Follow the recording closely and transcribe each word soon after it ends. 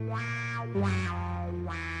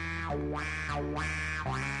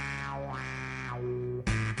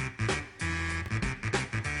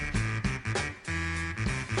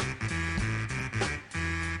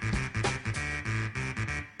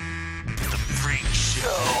Freak Show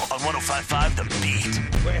on 105.5 The Beat.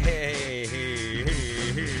 Hey,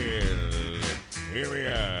 here we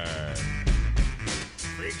are.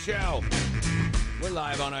 Freak Show. We're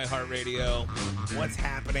live on iHeartRadio. What's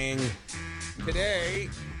happening? Today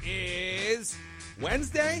is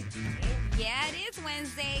Wednesday? Yeah, it is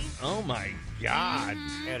Wednesday. Oh, my God.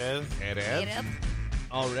 It is. It is? Get up.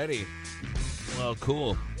 Already. Well,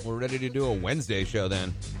 cool. We're ready to do a Wednesday show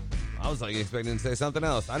then. I was like expecting to say something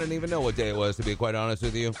else. I didn't even know what day it was, to be quite honest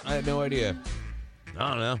with you. I had no idea. I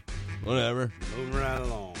don't know. Whatever. Moving right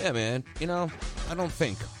along. Yeah, man. You know, I don't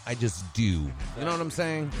think. I just do. You know what I'm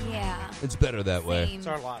saying? Yeah. It's better that way. Same. It's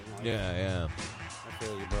our lot in life. Yeah. I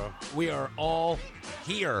feel you, bro. We are all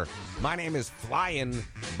here. My name is Flying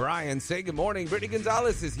Brian. Say good morning. Brittany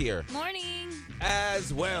Gonzalez is here. Morning.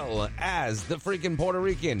 As well as the freaking Puerto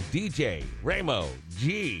Rican DJ Ramo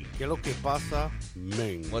G. ¿Qué lo que pasa,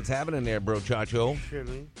 man? What's happening there, bro Chacho?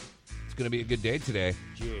 Chilling. It's going to be a good day today.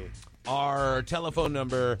 Yeah, Our telephone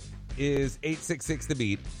number is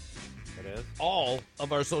 866-THE-BEAT. it is. All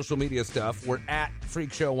of our social media stuff, we're at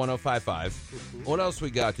Freak Show 1055. What else we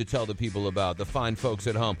got to tell the people about, the fine folks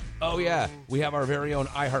at home? Oh, yeah, we have our very own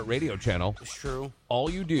iHeartRadio channel. It's true. All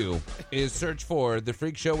you do is search for The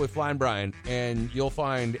Freak Show with Flying Brian, and you'll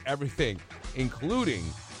find everything, including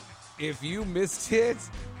if you missed it,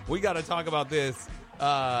 we got to talk about this.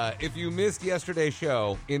 If you missed yesterday's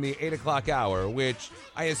show in the 8 o'clock hour, which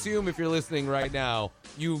I assume if you're listening right now,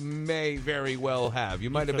 you may very well have. You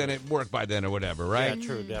might have been at work by then or whatever, right? Yeah,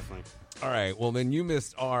 true, definitely. All right. Well, then you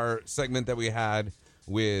missed our segment that we had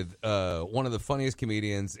with one of the funniest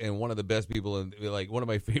comedians and one of the best people, and like one of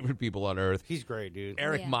my favorite people on earth. He's great, dude.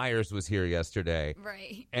 Eric Yeah. Myers was here yesterday.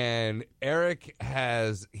 Right. And Eric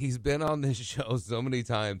he's been on this show so many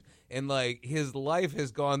times, and like his life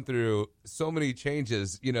has gone through so many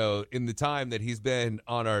changes, you know, in the time that he's been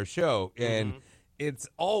on our show. And it's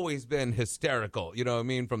always been hysterical, you know what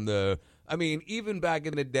I mean? Even back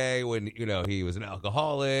in the day when, you know, he was an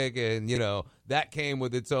alcoholic and, you know, that came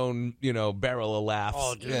with its own, you know, barrel of laughs.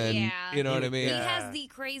 Oh, dude. And, Yeah. you know what I mean? He Yeah. has the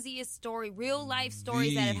craziest story, real life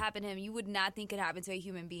stories that have happened to him. You would not think could happen to a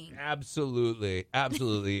human being. Absolutely.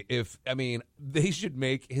 They should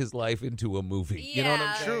make his life into a movie. You know what I'm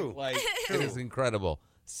Yeah. saying? True. Like, it is incredible.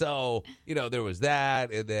 So, you know, there was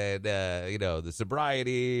that, and then, you know, the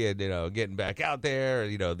sobriety, and, you know, getting back out there,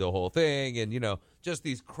 you know, the whole thing, and, you know, just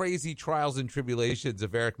these crazy trials and tribulations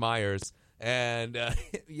of Eric Myers. And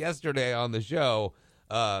yesterday on the show,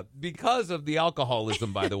 because of the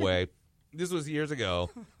alcoholism, by the way, this was years ago,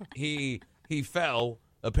 he fell,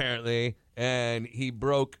 apparently, and he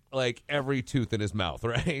broke, like, every tooth in his mouth,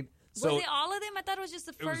 right? Was it all of them? I thought it was just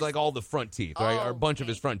the first. It was like all the front teeth, right? Oh, Or a bunch of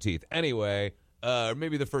okay. his front teeth. Anyway,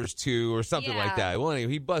 maybe the first two or something like Yeah. that. Well,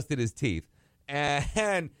 anyway, he busted his teeth.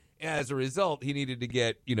 And as a result, he needed to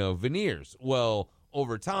get, you know, veneers. Well,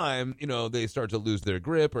 over time, you know, they start to lose their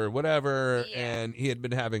grip or whatever. Yeah. And he had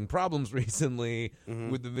been having problems recently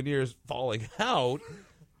with the veneers falling out,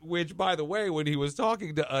 which, by the way, when he was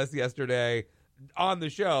talking to us yesterday on the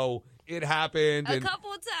show, it happened. a and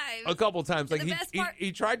couple times. Like, The best part-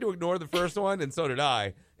 he tried to ignore the first one, and so did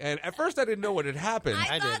I. And at first, I didn't know what had happened.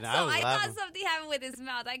 I thought didn't. so. I was I laughing. thought something happened with his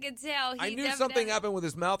mouth. I could tell. I knew something happened with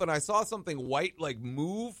his mouth, and I saw something white, like,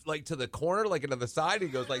 move, like, to the corner, like, into the side. He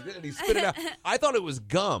goes like this, and he spit it out. I thought it was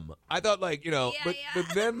gum. I thought, like, you know, Yeah, but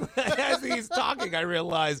then as he's talking, I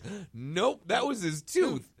realized, nope, that was his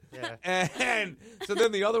tooth. Yeah. And so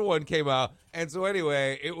then the other one came out. And so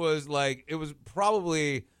anyway, it was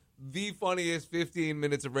probably the funniest 15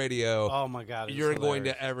 minutes of radio Oh, my God. it's you're going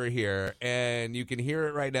hilarious. to ever hear. And you can hear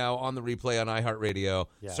it right now on the replay on iHeartRadio.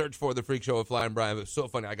 Yeah. Search for The Freak Show with Flying Brian. It was so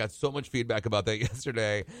funny. I got so much feedback about that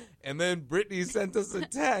yesterday. And then Brittany sent us a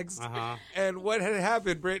text. Uh-huh. And what had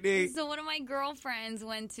happened, Brittany? So one of my girlfriends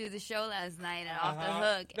went to the show last night at Off the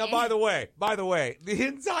Hook. Now, and- by the way, the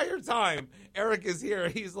entire time Eric is here,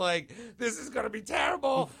 he's like, this is going to be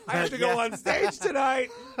terrible. I have to go on stage tonight.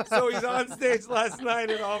 So he's on stage last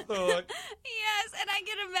night and Off the Hook. Yes, and I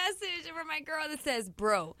get a message from my girl that says,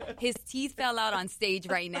 "Bro, his teeth fell out on stage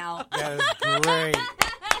right now." That is great.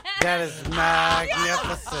 That is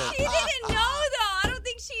magnificent. She didn't know though. I don't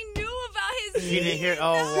think she knew about his. She didn't hear.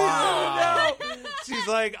 Oh, No. wow. No. She's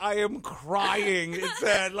like, I am crying. It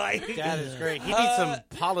said, like, That is great. He needs some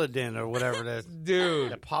Polydin or whatever it is.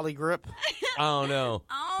 dude. The Polygrip. I don't know.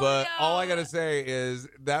 Oh, But no. all I got to say is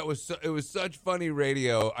it was such funny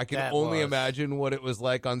radio. I can That only was. imagine what it was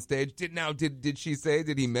like on stage. Did she say,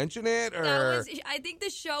 did he mention it? Or I think the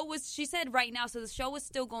show was, she said right now, so the show was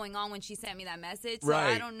still going on when she sent me that message. So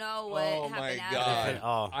Right. I don't know what Oh, my happened God. after.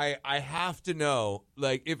 Oh. I have to know,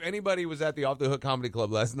 like, if anybody was at the Off the Hook Comedy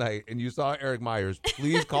Club last night and you saw Eric Myers,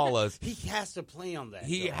 please call us. He has to play on that.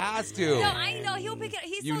 He though, has man. to. No, I know. He'll pick it up.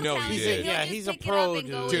 He's You so know he talented. did. He'll Yeah, just he's a pick pro, it up and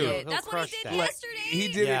go dude. with Dude, it. That's he'll what he crush did that. yesterday. He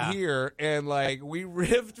did Yeah. it here, and, like, we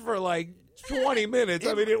riffed for, like, 20 minutes.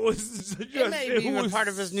 I mean, it was just may be even was part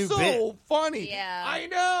of his new so bit. funny. Yeah. I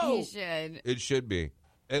know. He should. It should be.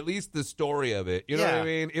 At least the story of it. You know what I Yeah.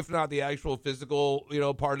 mean? If not the actual physical,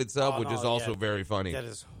 part itself, Oh, which no, is also yeah. very funny. That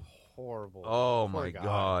is horrible. Oh, Poor my guy.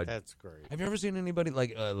 God. That's great. Have you ever seen anybody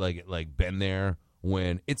like been there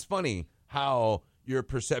when it's funny how your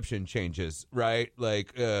perception changes, right?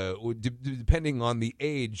 Like depending on the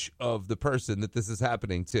age of the person that this is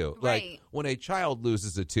happening to. Like Right. when a child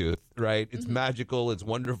loses a tooth, right? It's magical, it's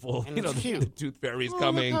wonderful. And it's the cute. tooth fairy's Oh,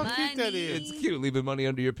 coming. look how cute that Money. is. It's cute, leaving money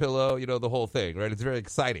under your pillow, the whole thing, right? It's very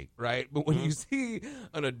exciting, right? But when Mm-hmm. you see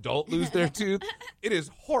an adult lose their tooth, it is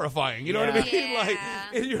horrifying. You know what I mean? Yeah. Like,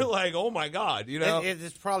 and you're like, oh my God,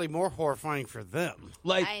 It's probably more horrifying for them.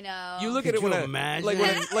 Like I know. you look Could at it when you a imagine?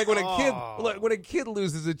 like when a kid Oh. like when a kid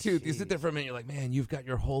loses a tooth, you sit there for a minute, you're like, man, you've got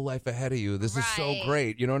your whole life ahead of you. This is so Right.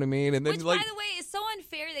 great. You know what I mean? And then Which, like, by the way, is so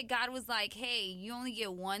unfair that God was like, hey, you only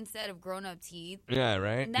get one set of grown-up teeth. yeah,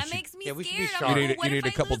 right. And that makes me yeah, we should be scared. sharp. you I'm need like, what you if need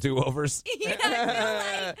a I couple lose- do overs. Yeah,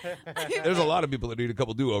 I feel like There's a lot of people that need a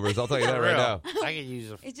couple do overs. I'll tell you that right now. I could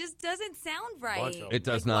use a. it just doesn't sound right. Bunch of It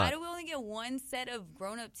does Like, not. Why do we only get one set of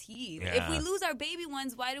grown-up teeth? Yeah. If we lose our baby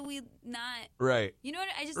ones, why do we not? Right. You know what?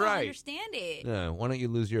 I just Right. don't understand it. Yeah. Why don't you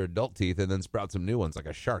lose your adult teeth and then sprout some new ones like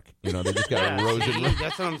a shark? They just got Yeah, rows see? and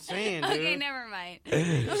That's what I'm saying, dude. Okay, never mind.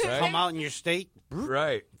 Come out in your state.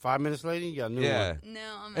 right. 5 minutes later, you got a new Yeah. one. No,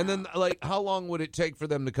 I'm And then, out. like, how long would it take for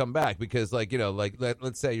them to come back? Because, like,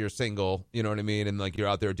 let's say you're single, you know what I mean? And, like, you're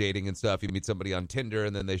out there dating and stuff. You meet somebody on Tinder,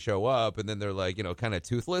 and then they show up, and then they're, like, kind of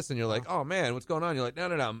toothless. And you're like, oh, man, what's going on? You're like, no,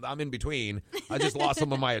 I'm in between. I just lost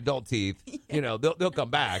some of my adult teeth. They'll come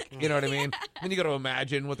back. You know what I mean? Then you got to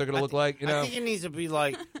imagine what they're going to look like, I think it needs to be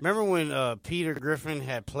like, remember when Peter Griffin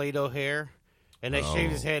had Play-Doh hair? And they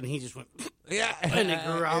shaved his head, and he just went, Yeah. and it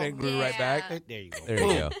grew out. And it grew right back. Yeah. There you go. There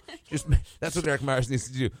you go. That's what Eric Myers needs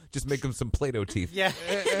to do. Just make them some Play-Doh teeth. Yeah.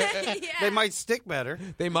 Yeah. They might stick better.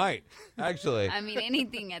 They might, actually. I mean,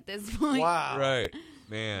 anything at this point. Wow. Right.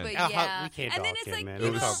 Man. But Oh, yeah. we can't And then dog it's him, like, man. you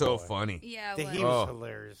It was know, so funny. yeah, He well, was Oh.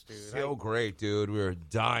 hilarious, dude. So great, dude. We were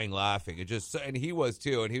dying laughing. And he was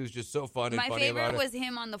too, and he was just so fun and my funny about favorite it. was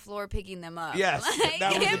him on the floor picking them up. Yes, Like, that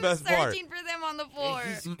was the him best part. searching for them on the floor.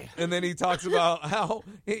 And then he talks about how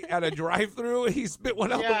at a drive-through he spit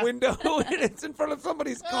one out Yeah. the window and it's in front of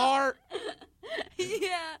somebody's car.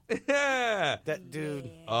 Yeah. Yeah. That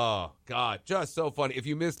dude. Oh God, just so funny. If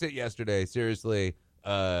you missed it yesterday, seriously,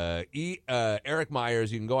 Eric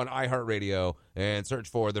Myers. You can go on iHeartRadio and search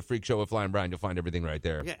for The Freak Show with Flying Brian. You'll find everything right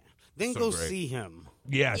there. Yeah. Then So go great. see him.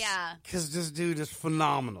 Yes. Yeah. Because this dude is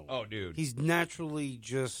phenomenal. Oh, dude. He's naturally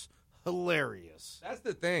just hilarious. That's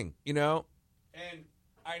the thing, and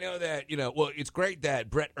I know that, well, it's great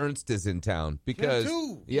that Brett Ernst is in town because,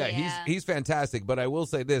 too. yeah, Yeah. he's fantastic. But I will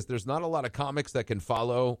say this, there's not a lot of comics that can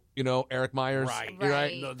follow, Eric Myers. Right. You're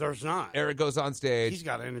Right. No, there's not. Eric goes on stage. He's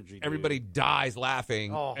got energy. Dude. Everybody dies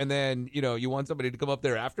laughing. Oh. And then, you want somebody to come up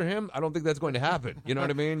there after him? I don't think that's going to happen. You know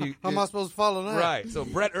what I mean? How am I supposed to follow that? Right. So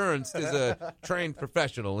Brett Ernst is a trained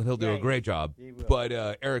professional, and he'll do a great job. will. But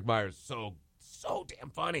Eric Myers, so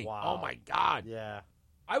damn funny. Wow. Oh, my God. Yeah.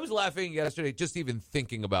 I was laughing yesterday just even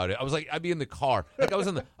thinking about it. I was like, I'd be in the car. Like I was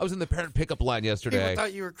in the parent pickup line yesterday. People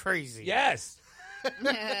thought you were crazy. Yes.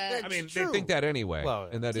 I mean, true. they think that anyway. Well,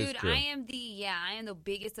 and that is Dude, true. I am the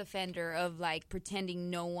biggest offender of like pretending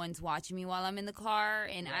no one's watching me while I'm in the car,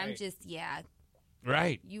 and I'm Right. just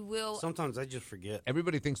Right. you will. Sometimes I just forget.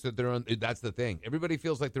 Everybody thinks that they're on. That's the thing. Everybody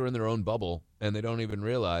feels like they're in their own bubble, and they don't even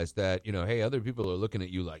realize that hey, other people are looking at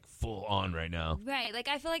you like full on right now. Right, like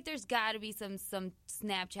I feel like there's got to be some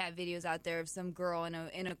Snapchat videos out there of some girl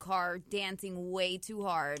in a car dancing way too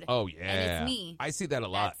hard. Oh yeah, And it's me. I see that a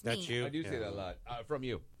lot. That's me. you. I do see that a lot from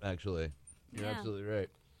you. Actually, you're Yeah. absolutely right.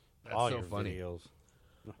 That's All so your funny. videos.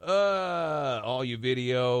 All your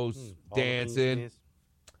videos, All the dancing. things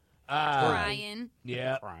Crying.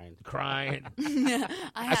 Yeah, Crying. crying.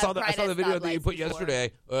 I saw the cried video at that you stoplights put before.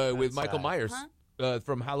 yesterday with That's Michael sad. Myers Huh?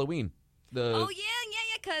 from Halloween. Oh yeah,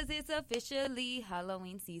 because it's officially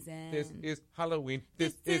Halloween season. This is Halloween.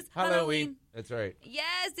 This This is is Halloween. Halloween. That's right.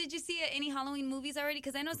 Yes. Did you see any Halloween movies already?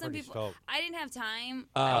 Because I know some pretty people. stoked. I didn't have time.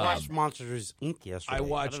 I watched Monsters Inc. yesterday. I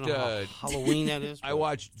watched, don't know how Halloween that is. I but-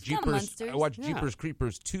 watched not Jeepers. monsters. I watched Yeah. Jeepers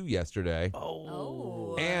Creepers 2 yesterday.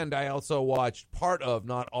 Oh. And I also watched part of,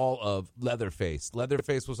 not all of, Leatherface.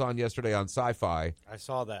 Leatherface was on yesterday on Sci-Fi. I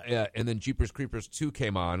saw that. Yeah, and then Jeepers Creepers 2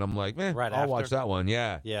 came on. I'm like, Right I'll after? watch that one.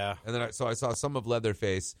 Yeah. Yeah. And then so I saw some of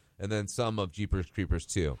Leatherface and then some of Jeepers Creepers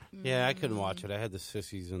 2. Yeah, I couldn't watch it. I had the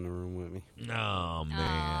sissies in the room with me. Oh, Aw,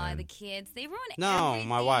 man. the kids. They ruin No, everything.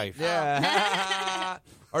 my wife. Yeah.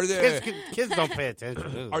 Are there Kids don't pay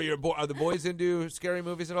attention. are the boys into scary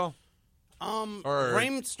movies at all? or-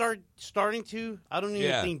 Raymond starting to. I don't even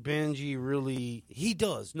Yeah. think Benji really. He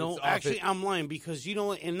does. No, It's off actually, it. I'm lying because you know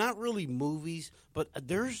what? And not really movies, but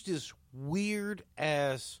there's this weird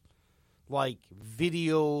ass like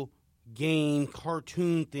video game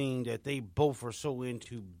cartoon thing that they both are so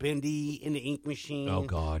into. Bendy in the Ink Machine. Oh,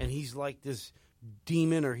 God. And he's like this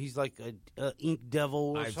demon, or he's like a ink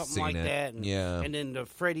devil, or I've something seen like it. that. And, Yeah. And then the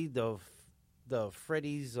Freddy's.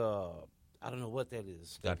 I don't know what that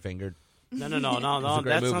is. Got fingered. No. It's a great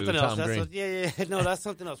That's movie something with else. Tom Green. Yeah. No, that's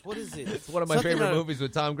something else. What is it? It's one of my Something favorite that- movies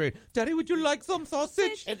with Tom Green. Daddy, would you like some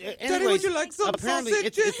sausage? And, Daddy, anyways, would you like some apparently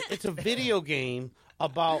sausages? it's a video game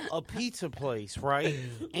about a pizza place, right?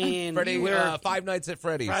 And Freddy, where Five Nights at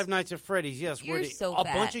Freddy's. Five Nights at Freddy's, yes, You're where so a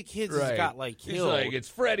fat. bunch of kids Right. has got like He's killed. like, it's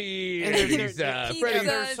Freddy. And And they're- he's they're Freddy's,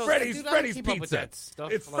 pizzas. So- Freddy's, dude, I Freddy's keep up with pizza. that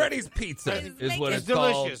stuff, It's like- Freddy's pizza, It's is what It's it's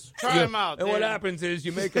called. delicious. Try 'em out. And what They're- happens is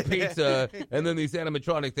you make a pizza, and then these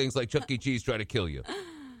animatronic things like Chuck E. Cheese try to kill you.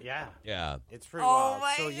 Yeah, Yeah. it's pretty Oh wild.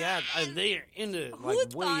 my So yeah, God. and they're into Who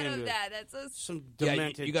like way thought into of that? That's so. some Yeah,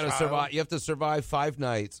 demented. you got to child. survive. You have to survive 5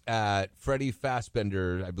 nights at Freddy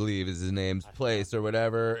Fazbender, I believe is his name's place or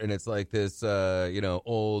whatever, and it's like this,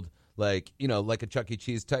 old, like a Chuck E.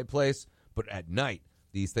 Cheese type place. But at night,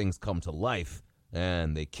 these things come to life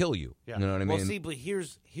and they kill you. Yeah. You know what I mean? Well, see, but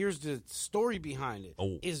here's the story behind it.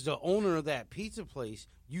 Oh. Is the owner of that pizza place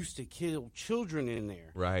used to kill children in there.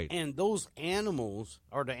 Right. And those animals,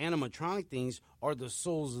 or the animatronic things, are the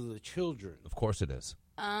souls of the children. Of course it is.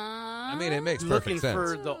 I I mean, it makes Looking perfect sense.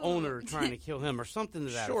 for the owner trying to kill him or something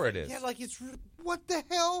to that Sure effect. it is. Yeah, like it's... What the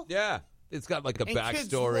hell? Yeah, it's got like a And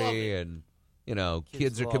kids love backstory, it. and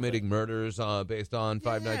kids are love committing murders based on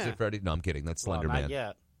Five Nights Yeah. at Freddy. No, I'm kidding. That's Well, Slender not Man.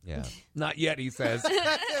 yet. Yeah, not yet. He says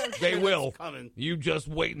they will. Coming. You just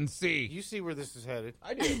wait and see. You see where this is headed.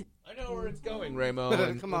 I do. I know where it's going, Ramo.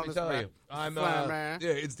 And Come let on, me Mr. tell Man. you, I'm. Fly, man. Yeah,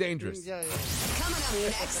 it's dangerous. Yeah. Coming up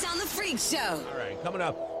next on The Freak Show. All right, coming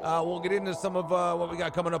up, we'll get into some of what we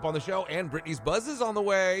got coming up on the show, and Britney's Buzz is on the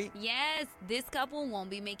way. Yes, this couple won't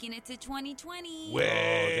be making it to 2020.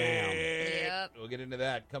 Wait. Yep. We'll get into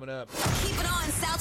that coming up. Keep it on, South